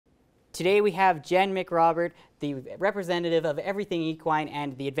Today we have Jen McRobert, the representative of Everything Equine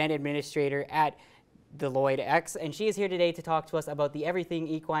and the event administrator at the Lloyd X, and she is here today to talk to us about the Everything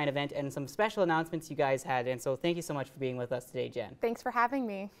Equine event and some special announcements you guys had. And so thank you so much for being with us today, Jen. Thanks for having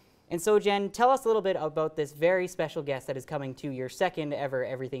me. And so Jen, tell us a little bit about this very special guest that is coming to your second ever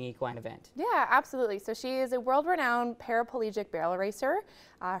Everything Equine event. Yeah, absolutely. So she is a world-renowned paraplegic barrel racer.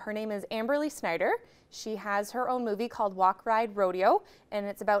 Her name is Amberly Snyder. She has her own movie called Walk Ride Rodeo, and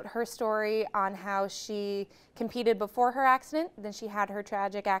it's about her story on how she competed before her accident. Then she had her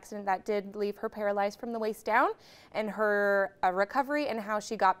tragic accident that did leave her paralyzed from the waist down, and her recovery and how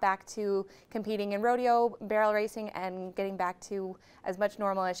she got back to competing in rodeo, barrel racing, and getting back to as much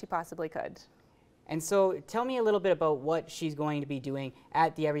normal as she possibly could. And so tell me a little bit about what she's going to be doing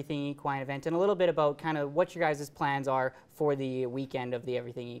at the Everything Equine event and a little bit about kind of what your guys' plans are for the weekend of the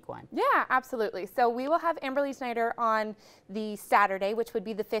Everything Equine. Yeah, absolutely. So we will have Amberly Snyder on the Saturday, which would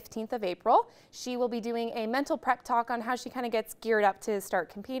be the 15th of April. She will be doing a mental prep talk on how she kind of gets geared up to start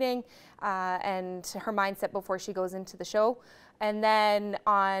competing and her mindset before she goes into the show. And then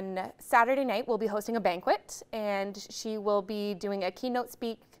on Saturday night, we'll be hosting a banquet, and she will be doing a keynote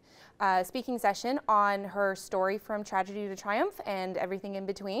speaking session on her story from tragedy to triumph and everything in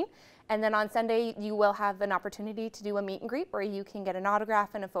between. And then on Sunday, you will have an opportunity to do a meet and greet where you can get an autograph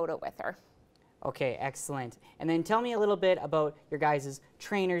and a photo with her. Okay, excellent. And then tell me a little bit about your guys'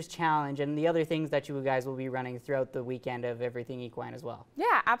 Trainers Challenge and the other things that you guys will be running throughout the weekend of Everything Equine as well.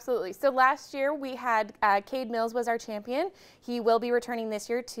 Yeah, absolutely. So last year we had Cade Mills was our champion. He will be returning this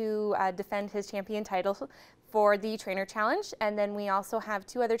year to defend his champion title for the Trainer Challenge, and then we also have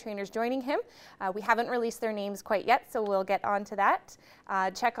two other trainers joining him. We haven't released their names quite yet, so we'll get on to that.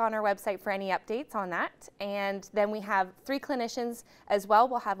 Check on our website for any updates on that. And then we have 3 clinicians as well.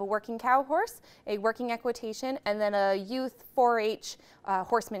 We'll have a working cow horse, a working equitation, and then a youth 4-H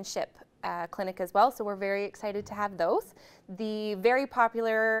horsemanship clinic as well, so we're very excited to have those. The very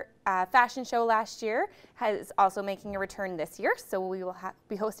popular fashion show last year is also making a return this year, so we will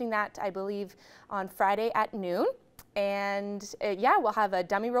be hosting that, I believe, on Friday at noon. And yeah, we'll have a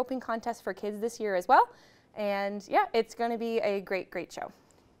dummy roping contest for kids this year as well. And yeah, it's going to be a great, great show.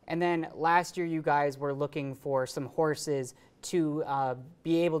 And then last year you guys were looking for some horses to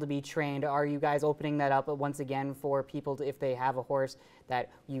be able to be trained. Are you guys opening that up once again for people to, if they have a horse that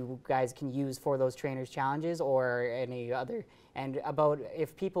you guys can use for those trainers challenges or any other? And about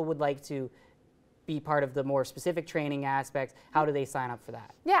if people would like to be part of the more specific training aspects, how do they sign up for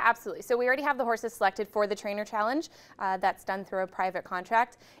that? Yeah, absolutely. So we already have the horses selected for the Trainer Challenge. That's done through a private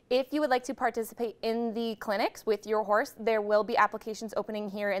contract. If you would like to participate in the clinics with your horse, there will be applications opening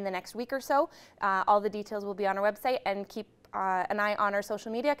here in the next week or so. All the details will be on our website, and keep an eye on our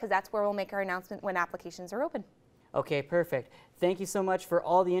social media, because that's where we'll make our announcement when applications are open. Okay, perfect. Thank you so much for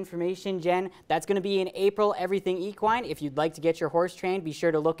all the information, Jen. That's going to be in April, Everything Equine. If you'd like to get your horse trained, be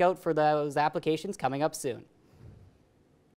sure to look out for those applications coming up soon.